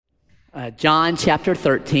John chapter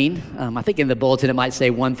 13. I think in the bulletin it might say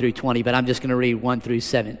 1 through 20, but I'm just going to read 1 through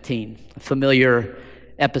 17, a familiar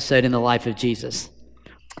episode in the life of Jesus.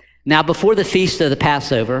 Now, before the feast of the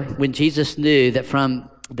Passover, when Jesus knew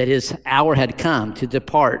that his hour had come to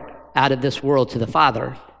depart out of this world to the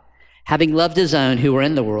Father, having loved his own who were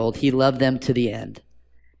in the world, he loved them to the end.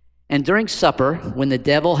 And during supper, when the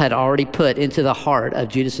devil had already put into the heart of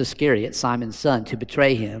Judas Iscariot, Simon's son, to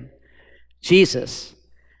betray him, Jesus,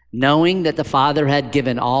 knowing that the Father had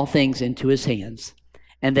given all things into his hands,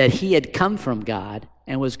 and that he had come from God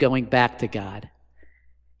and was going back to God,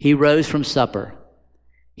 he rose from supper.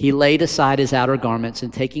 He laid aside his outer garments,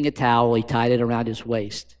 and taking a towel, he tied it around his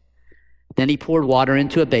waist. Then he poured water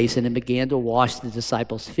into a basin and began to wash the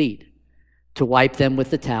disciples' feet, to wipe them with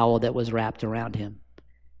the towel that was wrapped around him.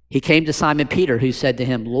 He came to Simon Peter, who said to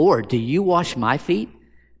him, "Lord, do you wash my feet?"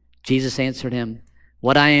 Jesus answered him,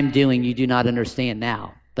 "What I am doing you do not understand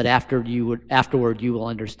now, but afterward you will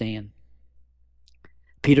understand."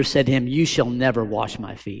 Peter said to him, "You shall never wash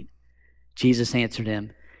my feet." Jesus answered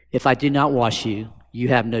him, "If I do not wash you, you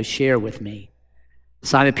have no share with me."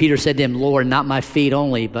 Simon Peter said to him, "Lord, not my feet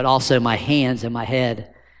only, but also my hands and my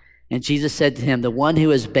head." And Jesus said to him, "The one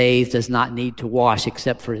who is bathed does not need to wash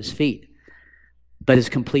except for his feet, but is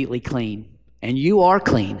completely clean. And you are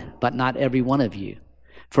clean, but not every one of you."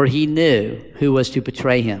 For he knew who was to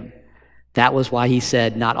betray him. That was why he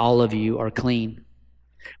said, "Not all of you are clean."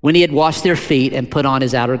 When he had washed their feet and put on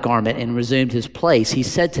his outer garment and resumed his place, he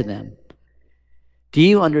said to them, "Do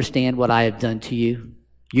you understand what I have done to you?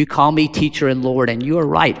 You call me teacher and Lord, and you are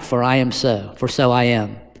right, for so I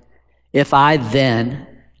am. If I then,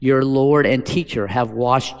 your Lord and teacher, have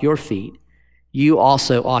washed your feet, you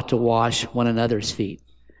also ought to wash one another's feet.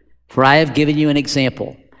 For I have given you an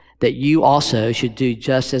example, that you also should do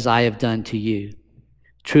just as I have done to you.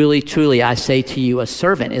 Truly, truly, I say to you, a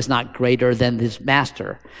servant is not greater than his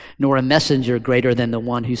master, nor a messenger greater than the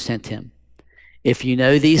one who sent him. If you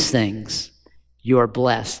know these things, you are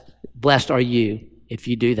blessed. Blessed are you if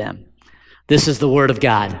you do them." This is the word of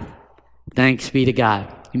God. Thanks be to God.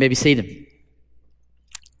 You may be seated.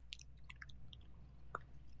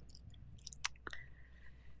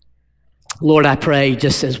 Lord, I pray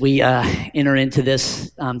just as we enter into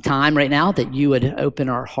this time right now that you would open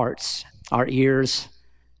our hearts, our ears,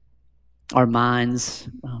 our minds.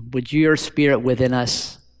 Would your spirit within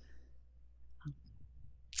us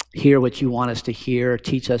hear what you want us to hear,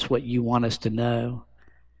 teach us what you want us to know.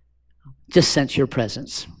 Just sense your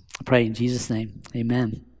presence. I pray in Jesus' name,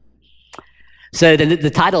 amen. So the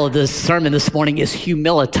title of this sermon this morning is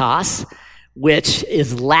Humilitas, which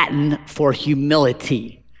is Latin for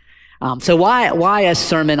humility. So why a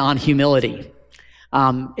sermon on humility?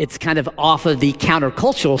 It's kind of off of the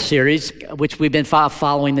countercultural series, which we've been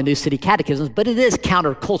following the New City Catechisms, but it is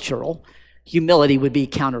countercultural. Humility would be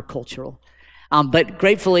countercultural. But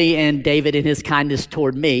gratefully, and David in his kindness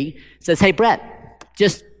toward me says, "Hey, Brett,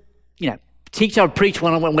 just, teach or preach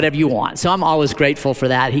one-on-one, whatever you want." So I'm always grateful for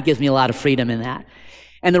that. He gives me a lot of freedom in that.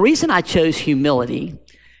 And the reason I chose humility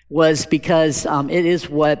was because it is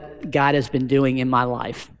what God has been doing in my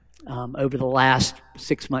life over the last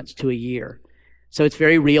 6 months to a year. So it's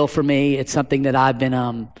very real for me. It's something that I've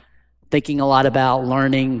been thinking a lot about,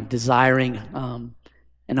 learning, desiring,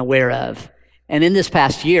 and aware of. And in this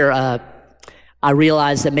past year, I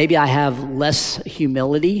realized that maybe I have less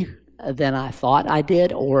humility than I thought I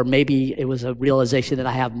did, or maybe it was a realization that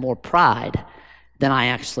I have more pride than I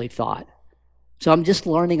actually thought. So I'm just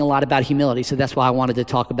learning a lot about humility, so that's why I wanted to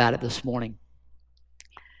talk about it this morning.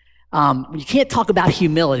 You can't talk about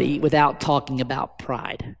humility without talking about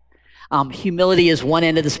pride. Humility is one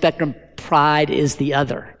end of the spectrum, pride is the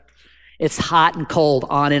other. It's hot and cold,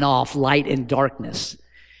 on and off, light and darkness.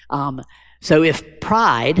 So if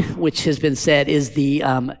pride, which has been said, is the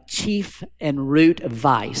chief and root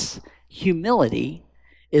vice, humility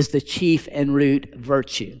is the chief and root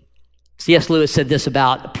virtue. C.S. Lewis said this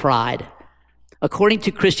about pride. According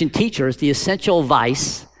to Christian teachers, the essential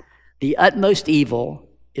vice, the utmost evil,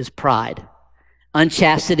 is pride.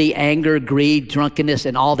 Unchastity, anger, greed, drunkenness,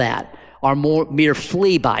 and all that are mere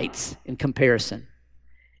flea bites in comparison.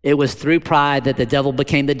 It was through pride that the devil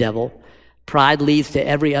became the devil. Pride leads to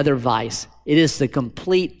every other vice. It is the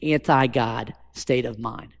complete anti-God state of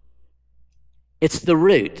mind. It's the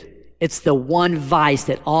root. It's the one vice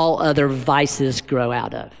that all other vices grow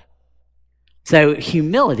out of. So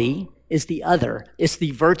humility is the other. It's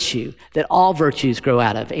the virtue that all virtues grow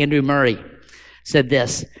out of. Andrew Murray said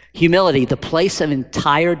this: humility, the place of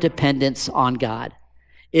entire dependence on God,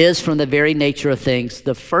 is from the very nature of things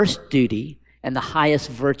the first duty and the highest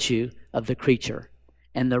virtue of the creature,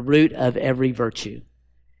 and the root of every virtue.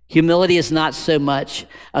 Humility is not so much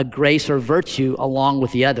a grace or virtue along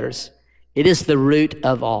with the others. It is the root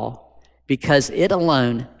of all, because it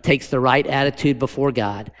alone takes the right attitude before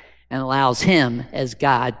God and allows him as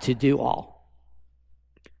God to do all.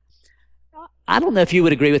 I don't know if you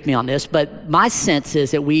would agree with me on this, but my sense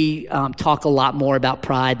is that we talk a lot more about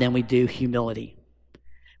pride than we do humility.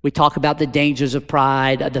 We talk about the dangers of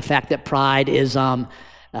pride, the fact that pride is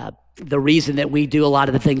the reason that we do a lot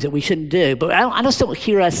of the things that we shouldn't do. But I just don't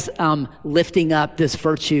hear us lifting up this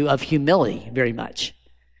virtue of humility very much.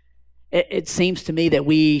 It seems to me that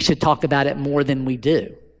we should talk about it more than we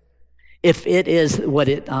do, if it is what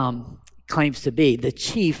it claims to be, the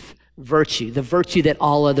chief virtue, the virtue that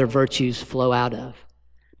all other virtues flow out of.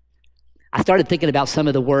 I started thinking about some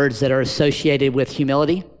of the words that are associated with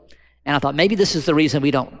humility, and I thought maybe this is the reason we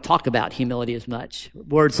don't talk about humility as much.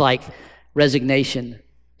 Words like resignation,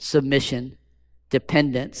 submission,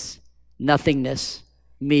 dependence, nothingness,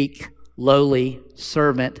 meek, lowly,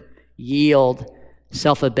 servant, yield,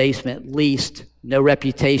 self-abasement, least, no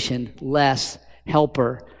reputation, less,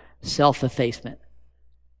 helper, self-effacement.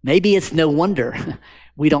 Maybe it's no wonder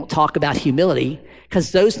we don't talk about humility,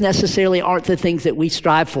 because those necessarily aren't the things that we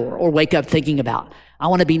strive for or wake up thinking about. I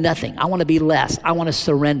want to be nothing. I want to be less. I want to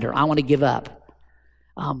surrender. I want to give up.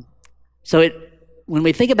 When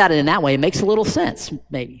we think about it in that way, it makes a little sense,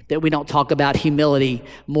 maybe, that we don't talk about humility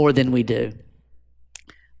more than we do.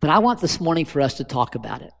 But I want this morning for us to talk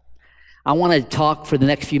about it. I want to talk for the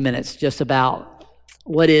next few minutes just about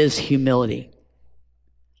what is humility.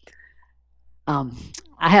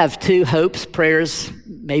 I have two hopes, prayers,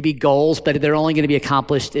 maybe goals, but they're only going to be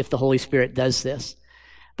accomplished if the Holy Spirit does this.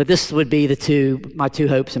 But this would be my two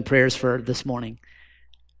hopes and prayers for this morning.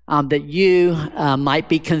 That you might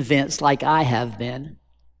be convinced, like I have been,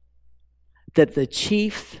 that the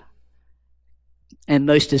chief and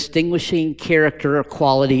most distinguishing character or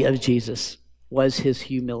quality of Jesus was his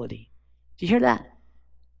humility. Did you hear that?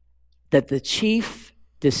 That the chief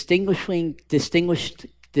distinguishing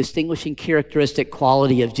characteristic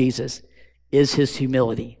quality of Jesus is his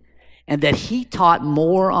humility, and that he taught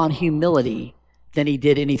more on humility than he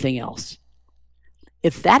did anything else.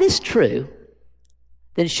 If that is true,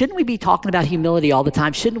 then shouldn't we be talking about humility all the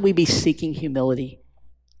time? Shouldn't we be seeking humility?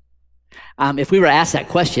 If we were asked that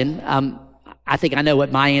question, I think I know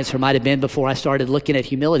what my answer might have been before I started looking at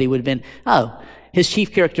humility. Would have been, his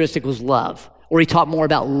chief characteristic was love, or he taught more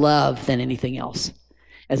about love than anything else.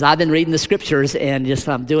 As I've been reading the scriptures and just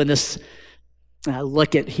doing this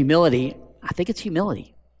look at humility, I think it's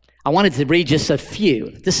humility. I wanted to read just a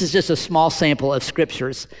few. This is just a small sample of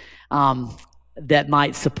scriptures that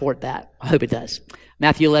might support that. I hope it does.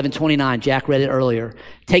 Matthew 11:29, Jack read it earlier.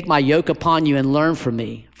 Take my yoke upon you and learn from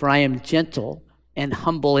me, for I am gentle and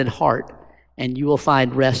humble in heart, and you will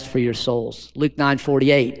find rest for your souls. Luke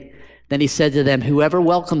 9:48, then he said to them, whoever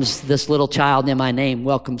welcomes this little child in my name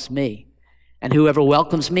welcomes me. And whoever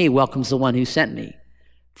welcomes me welcomes the one who sent me.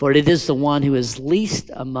 For it is the one who is least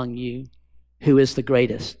among you who is the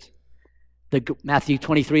greatest. Matthew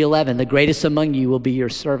 23:11, the greatest among you will be your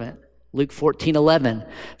servant. Luke 14:11,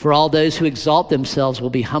 for all those who exalt themselves will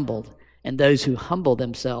be humbled, and those who humble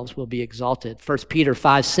themselves will be exalted. 1 Peter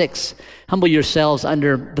 5:6, humble yourselves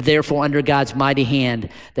therefore under God's mighty hand,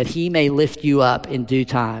 that he may lift you up in due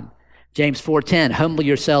time. James 4:10, humble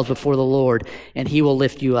yourselves before the Lord, and he will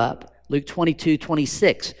lift you up. Luke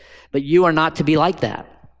 22:26, but you are not to be like that.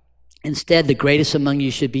 Instead, the greatest among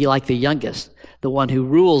you should be like the youngest, the one who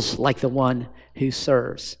rules like the one who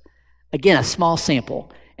serves. Again, a small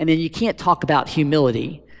sample. And then you can't talk about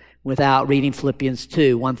humility without reading Philippians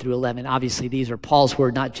 2:1-11. Obviously, these are Paul's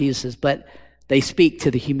words, not Jesus's, but they speak to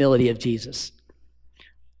the humility of Jesus.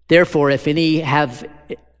 Therefore, if you have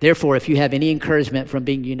any encouragement from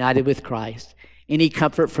being united with Christ, any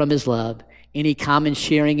comfort from his love, any common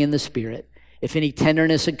sharing in the Spirit, if any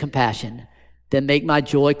tenderness and compassion, then make my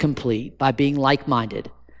joy complete by being like-minded,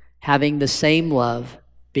 having the same love,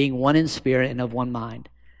 being one in spirit and of one mind.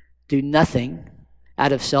 Do nothing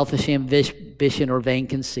out of selfish ambition or vain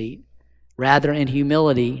conceit. Rather, in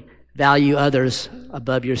humility, value others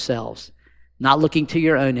above yourselves, not looking to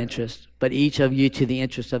your own interest, but each of you to the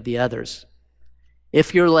interest of the others.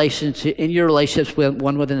 If in your relationships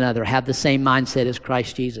one with another, have the same mindset as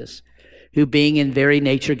Christ Jesus, who being in very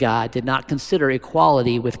nature God, did not consider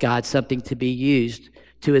equality with God something to be used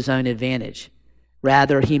to his own advantage.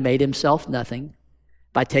 Rather, he made himself nothing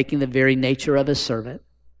by taking the very nature of a servant,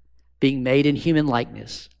 being made in human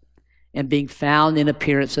likeness, and being found in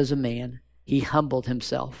appearance as a man, he humbled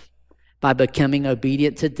himself by becoming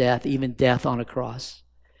obedient to death, even death on a cross.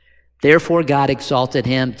 Therefore God exalted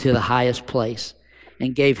him to the highest place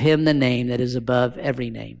and gave him the name that is above every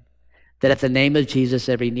name, that at the name of Jesus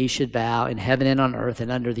every knee should bow in heaven and on earth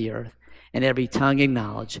and under the earth, and every tongue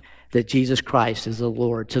acknowledge that Jesus Christ is the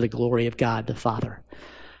Lord, to the glory of God the Father.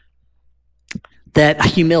 That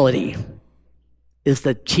humility is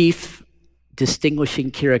the chief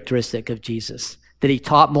distinguishing characteristic of Jesus, that he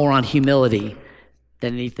taught more on humility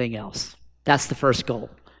than anything else. That's the first goal,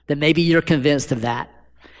 that maybe you're convinced of that.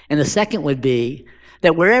 And the second would be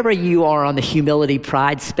that wherever you are on the humility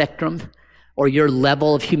pride spectrum, or your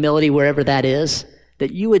level of humility, wherever that is,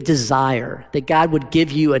 that you would desire, that God would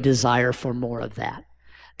give you a desire for more of that,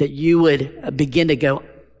 that you would begin to go,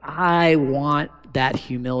 I want that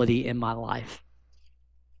humility in my life.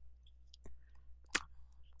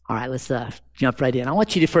 All right, let's jump right in. I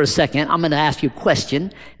want you to, for a second, I'm going to ask you a question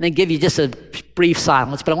and then give you just a brief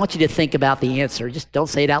silence, but I want you to think about the answer. Just don't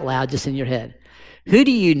say it out loud, just in your head. Who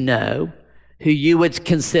do you know who you would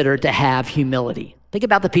consider to have humility? Think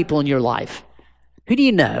about the people in your life. Who do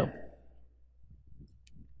you know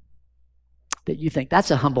that you think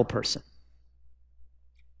that's a humble person?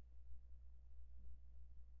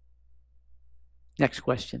 Next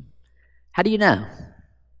question. How do you know?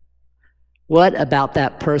 What about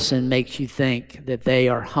that person makes you think that they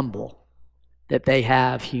are humble, that they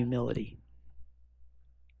have humility?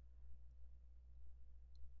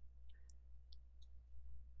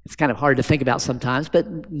 It's kind of hard to think about sometimes,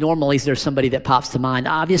 but normally there's somebody that pops to mind.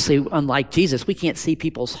 Obviously, unlike Jesus, we can't see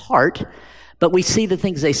people's heart, but we see the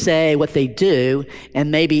things they say, what they do,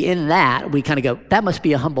 and maybe in that we kind of go, that must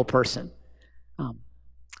be a humble person.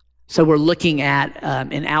 So we're looking at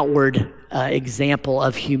an outward example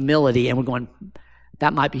of humility, and we're going,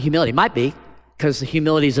 that might be humility. Might be, because the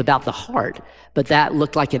humility is about the heart, but that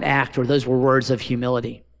looked like an act, or those were words of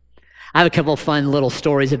humility. I have a couple of fun little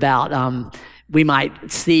stories about, we might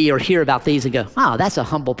see or hear about these and go, oh, that's a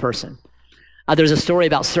humble person. There's a story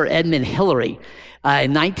about Sir Edmund Hillary.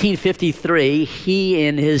 In 1953, he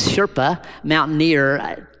and his Sherpa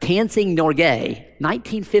mountaineer, Tenzing Norgay,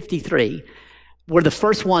 1953, were the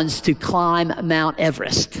first ones to climb Mount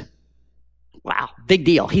Everest. Wow, big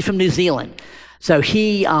deal. He's from New Zealand. So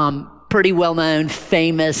he, pretty well-known,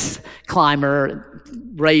 famous climber,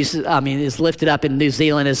 is lifted up in New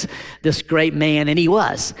Zealand as this great man, and he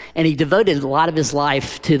was. And he devoted a lot of his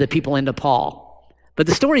life to the people in Nepal. But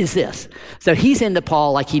the story is this. So he's in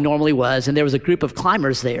Nepal like he normally was, and there was a group of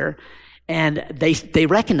climbers there, and they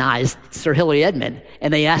recognized Sir Hillary Edmund,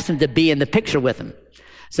 and they asked him to be in the picture with them.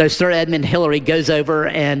 So Sir Edmund Hillary goes over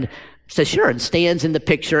and says, sure, and stands in the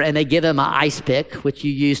picture, and they give him an ice pick, which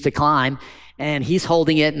you use to climb, and he's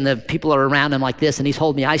holding it, and the people are around him like this, and he's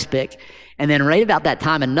holding the ice pick. And then right about that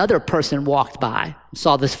time, another person walked by,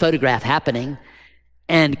 saw this photograph happening,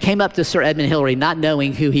 and came up to Sir Edmund Hillary, not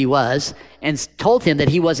knowing who he was, and told him that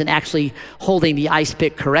he wasn't actually holding the ice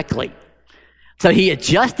pick correctly. So he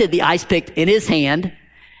adjusted the ice pick in his hand,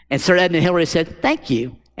 and Sir Edmund Hillary said, thank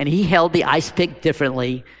you. And he held the ice pick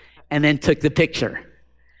differently and then took the picture.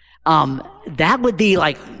 That would be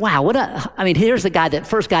like, wow, here's the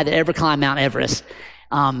first guy that ever climbed Mount Everest.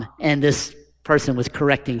 And this person was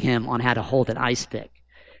correcting him on how to hold an ice pick.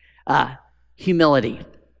 Humility.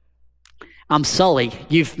 Sully,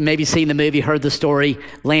 you've maybe seen the movie, heard the story,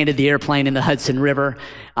 landed the airplane in the Hudson River.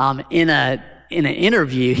 In an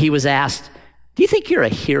interview, he was asked, do you think you're a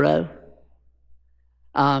hero?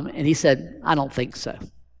 And he said, I don't think so.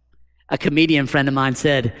 A comedian friend of mine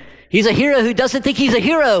said, he's a hero who doesn't think he's a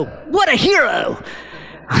hero. What a hero!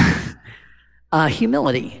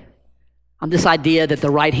 Humility. This idea that the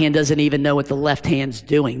right hand doesn't even know what the left hand's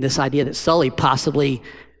doing. This idea that Sully possibly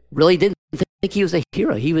really didn't think he was a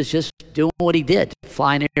hero. He was just doing what he did,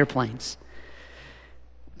 flying airplanes.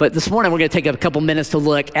 But this morning we're going to take a couple minutes to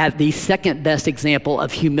look at the second best example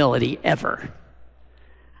of humility ever.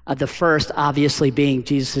 The first, obviously, being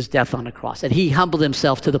Jesus' death on the cross. And he humbled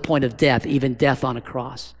himself to the point of death, even death on a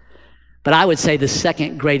cross. But I would say the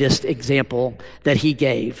second greatest example that he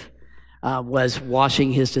gave was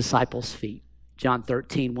washing his disciples' feet. John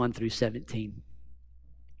 13, 1 through 17.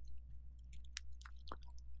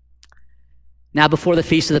 Now, before the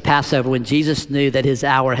feast of the Passover, when Jesus knew that his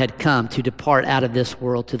hour had come to depart out of this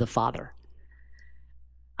world to the Father.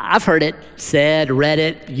 I've heard it said, read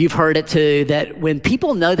it, you've heard it too, that when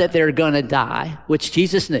people know that they're going to die, which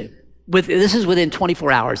Jesus knew, this is within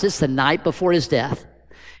 24 hours, this is the night before his death.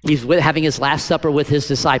 He's having his last supper with his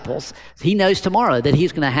disciples. He knows tomorrow that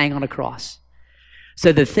he's going to hang on a cross.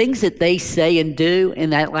 So the things that they say and do in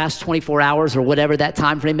that last 24 hours or whatever that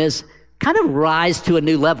time frame is, kind of rise to a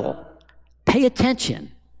new level. Pay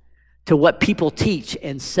attention to what people teach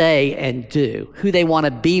and say and do, who they want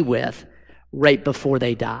to be with right before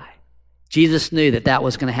they die. Jesus knew that that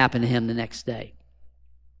was going to happen to him the next day.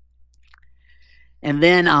 And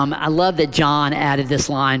then I love that John added this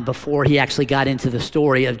line before he actually got into the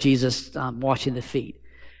story of Jesus washing the feet.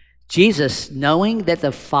 Jesus, knowing that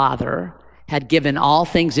the Father had given all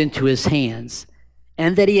things into his hands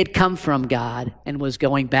and that he had come from God and was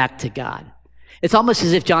going back to God. It's almost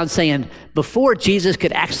as if John's saying, before Jesus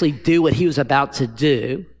could actually do what he was about to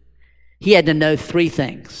do, he had to know three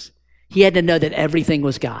things. He had to know that everything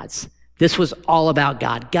was God's. This was all about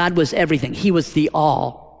God. God was everything. He was the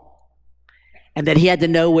all. And that he had to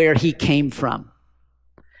know where he came from,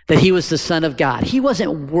 that he was the Son of God. He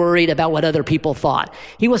wasn't worried about what other people thought.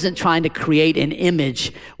 He wasn't trying to create an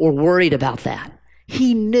image or worried about that.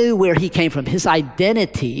 He knew where he came from. His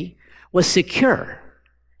identity was secure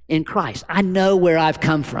in Christ. I know where I've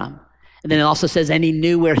come from. And then it also says, and he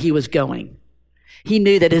knew where he was going. He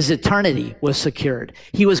knew that his eternity was secured.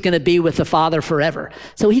 He was going to be with the Father forever.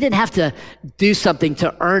 So he didn't have to do something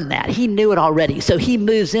to earn that. He knew it already. So he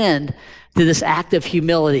moves in to this act of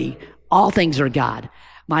humility. All things are God.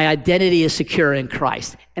 My identity is secure in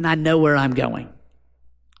Christ, and I know where I'm going.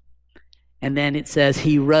 And then it says,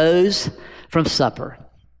 he rose from supper.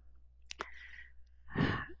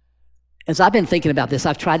 As I've been thinking about this,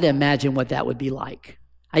 I've tried to imagine what that would be like.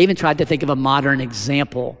 I even tried to think of a modern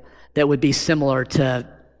example that would be similar to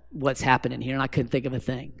what's happening here, and I couldn't think of a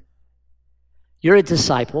thing. You're a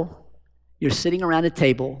disciple. You're sitting around a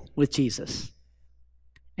table with Jesus.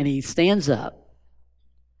 And he stands up.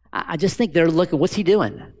 I just think they're looking, what's he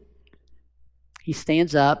doing? He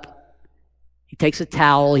stands up. He takes a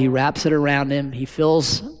towel. He wraps it around him. He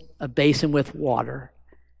fills a basin with water.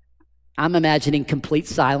 I'm imagining complete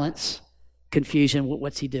silence, confusion.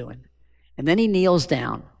 What's he doing? And then he kneels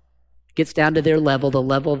down, gets down to their level, the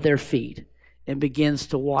level of their feet, and begins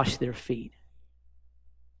to wash their feet.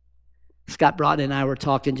 Scott Broughton and I were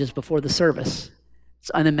talking just before the service. It's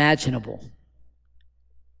unimaginable.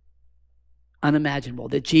 Unimaginable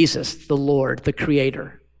that Jesus, the Lord, the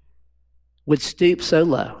Creator, would stoop so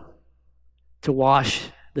low to wash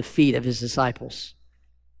the feet of his disciples.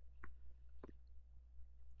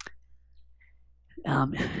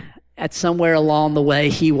 At somewhere along the way,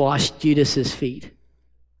 he washed Judas's feet.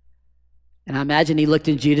 And I imagine he looked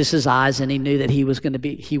in Judas's eyes and he knew that he was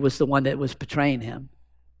the one that was betraying him.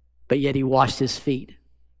 But yet he washed his feet.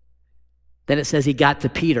 Then it says he got to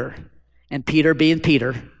Peter. And Peter, being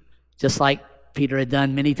Peter, just like Peter had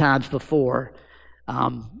done many times before,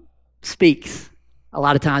 speaks a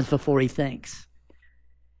lot of times before he thinks.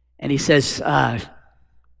 And he says,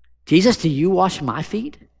 Jesus, do you wash my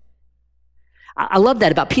feet? I love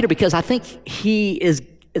that about Peter because I think he is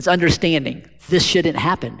understanding this shouldn't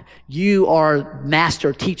happen. You are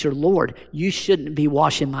master, teacher, Lord. You shouldn't be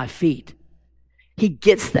washing my feet. He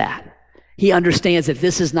gets that. He understands that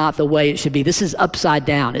this is not the way it should be. This is upside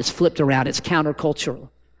down. It's flipped around. It's countercultural.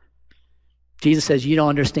 Jesus says, you don't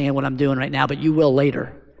understand what I'm doing right now, but you will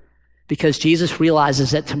later. Because Jesus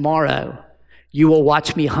realizes that tomorrow you will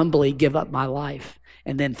watch me humbly give up my life.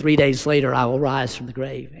 And then 3 days later, I will rise from the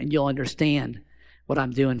grave and you'll understand what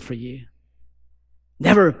I'm doing for you.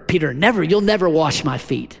 Never, Peter, never, you'll never wash my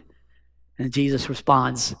feet. And Jesus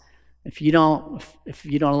responds, if you don't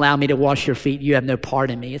allow me to wash your feet, you have no part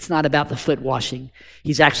in me. It's not about the foot washing.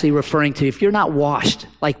 He's actually referring to, if you're not washed,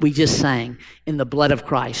 like we just sang, in the blood of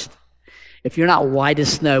Christ, if you're not white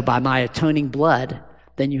as snow by my atoning blood,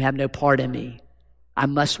 then you have no part in me. I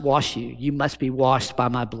must wash you. You must be washed by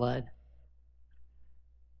my blood.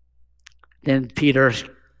 Then Peter,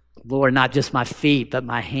 Lord, not just my feet, but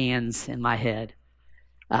my hands and my head.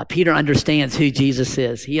 Peter understands who Jesus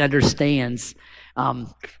is. He understands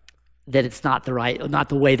that it's not the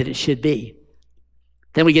way that it should be.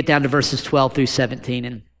 Then we get down to verses 12 through 17,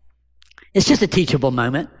 and it's just a teachable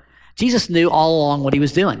moment. Jesus knew all along what he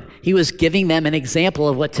was doing. He was giving them an example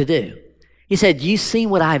of what to do. He said, you've seen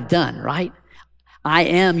what I've done, right? I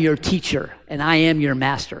am your teacher, and I am your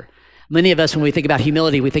master. Many of us, when we think about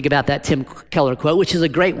humility, we think about that Tim Keller quote, which is a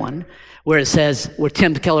great one, where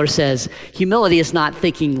Tim Keller says, humility is not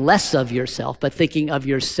thinking less of yourself, but thinking of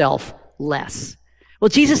yourself less. Well,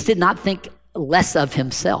 Jesus did not think less of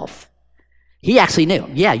himself. He actually knew,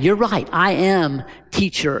 yeah, you're right. I am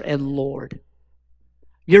teacher and Lord.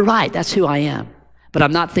 You're right. That's who I am. But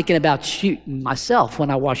I'm not thinking about you, myself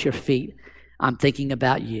when I wash your feet. I'm thinking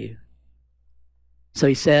about you. So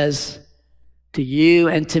he says, to you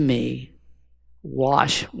and to me,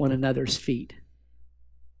 wash one another's feet.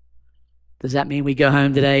 Does that mean we go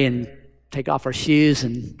home today and take off our shoes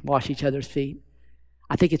and wash each other's feet?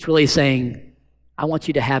 I think it's really saying, I want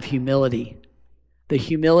you to have humility. The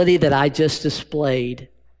humility that I just displayed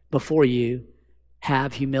before you,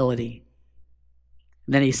 have humility.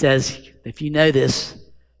 And then he says, if you know this,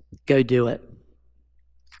 go do it.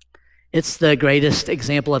 It's the greatest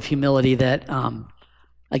example of humility that,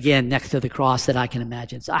 again, next to the cross that I can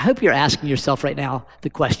imagine. So I hope you're asking yourself right now the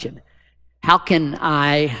question, what can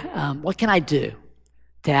I do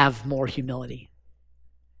to have more humility?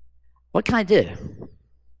 What can I do?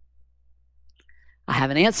 I have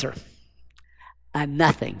an answer.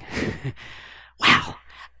 Nothing. Wow.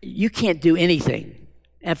 You can't do anything.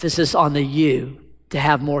 Emphasis on the you to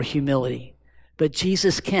have more humility. But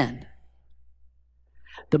Jesus can.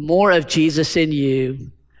 The more of Jesus in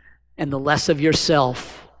you and the less of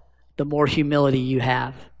yourself, the more humility you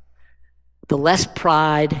have. The less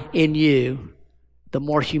pride in you, the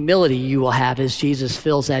more humility you will have as Jesus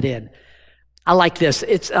fills that in. I like this.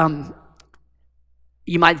 It's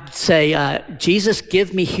you might say, Jesus,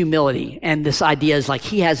 give me humility. And this idea is like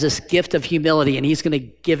he has this gift of humility and he's going to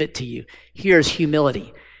give it to you. Here's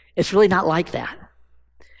humility. It's really not like that.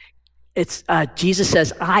 It's Jesus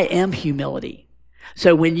says, I am humility.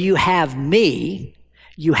 So when you have me,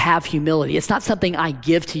 you have humility. It's not something I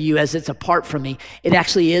give to you as it's apart from me. It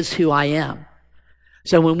actually is who I am.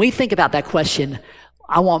 So when we think about that question,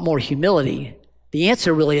 I want more humility, the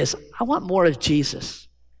answer really is, I want more of Jesus.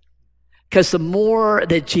 Because the more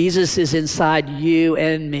that Jesus is inside you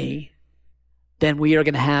and me, then we are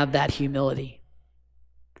going to have that humility.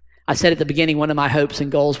 I said at the beginning, one of my hopes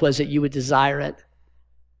and goals was that you would desire it,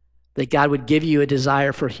 that God would give you a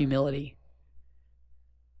desire for humility.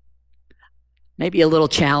 Maybe a little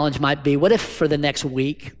challenge might be, what if for the next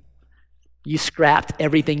week you scrapped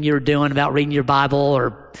everything you're doing about reading your Bible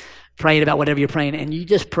or praying about whatever you're praying, and you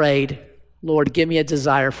just prayed, Lord, give me a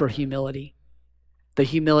desire for humility, the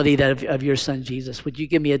humility of your son Jesus. Would you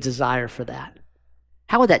give me a desire for that?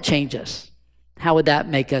 How would that change us? How would that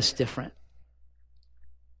make us different?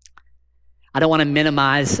 I don't want to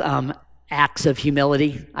minimize acts of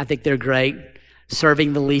humility. I think they're great.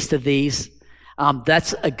 Serving the least of these,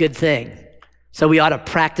 that's a good thing. So we ought to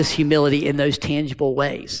practice humility in those tangible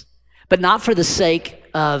ways, but not for the sake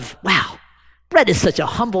of, wow, Brett is such a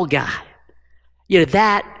humble guy. You know,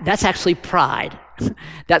 that's actually pride.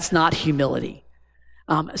 That's not humility.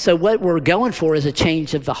 So what we're going for is a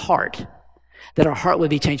change of the heart, that our heart would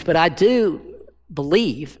be changed. But I do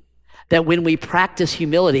believe that when we practice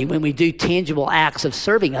humility, when we do tangible acts of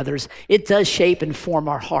serving others, it does shape and form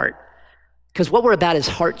our heart. Because what we're about is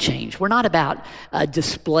heart change. We're not about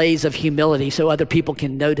displays of humility so other people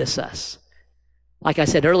can notice us. Like I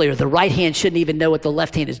said earlier, the right hand shouldn't even know what the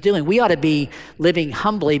left hand is doing. We ought to be living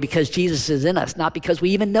humbly because Jesus is in us, not because we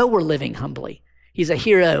even know we're living humbly. He's a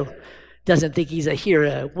hero, doesn't think he's a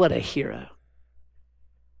hero. What a hero.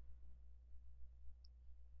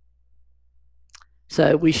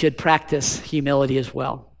 So we should practice humility as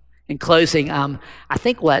well. In closing, I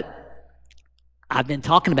think what I've been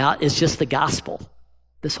talking about is just the gospel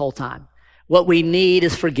this whole time. What we need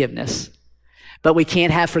is forgiveness, but we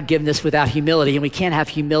can't have forgiveness without humility, and we can't have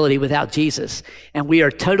humility without Jesus. And we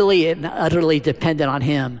are totally and utterly dependent on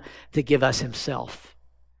him to give us himself.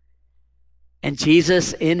 And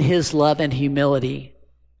Jesus, in his love and humility,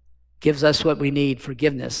 gives us what we need,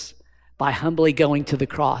 forgiveness, by humbly going to the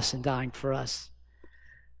cross and dying for us,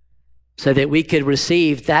 so that we could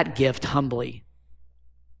receive that gift humbly,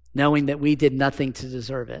 knowing that we did nothing to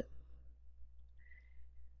deserve it.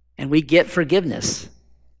 And we get forgiveness.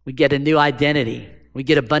 We get a new identity. We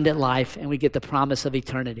get abundant life, and we get the promise of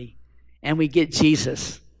eternity. And we get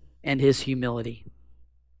Jesus and his humility.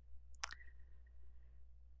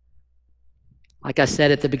 Like I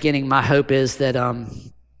said at the beginning, my hope is that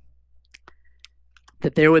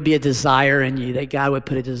that there would be a desire in you, that God would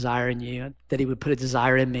put a desire in you, that he would put a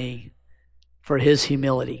desire in me for his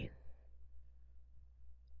humility.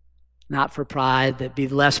 Not for pride, that be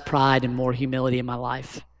less pride and more humility in my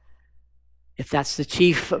life. If that's the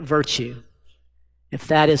chief virtue, if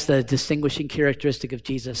that is the distinguishing characteristic of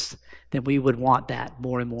Jesus, then we would want that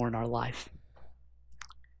more and more in our life.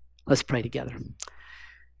 Let's pray together.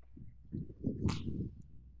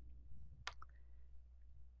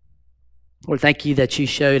 Lord, thank you that you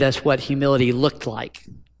showed us what humility looked like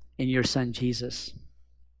in your son Jesus.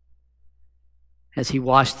 As he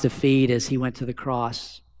washed the feet, as he went to the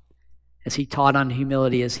cross, as he taught on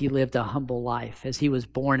humility, as he lived a humble life, as he was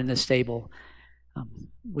born in a stable,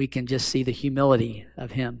 we can just see the humility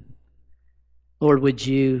of him. Lord,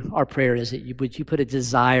 our prayer is that would you put a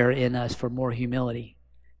desire in us for more humility,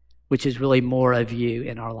 which is really more of you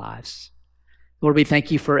in our lives. Lord, we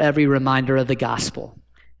thank you for every reminder of the gospel,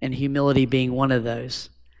 and humility being one of those.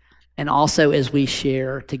 And also as we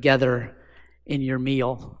share together in your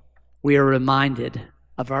meal, we are reminded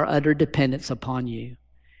of our utter dependence upon you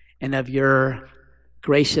and of your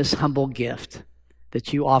gracious, humble gift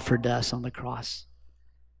that you offered to us on the cross.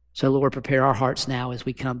 So, Lord, prepare our hearts now as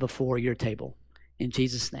we come before your table. In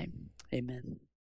Jesus' name, amen.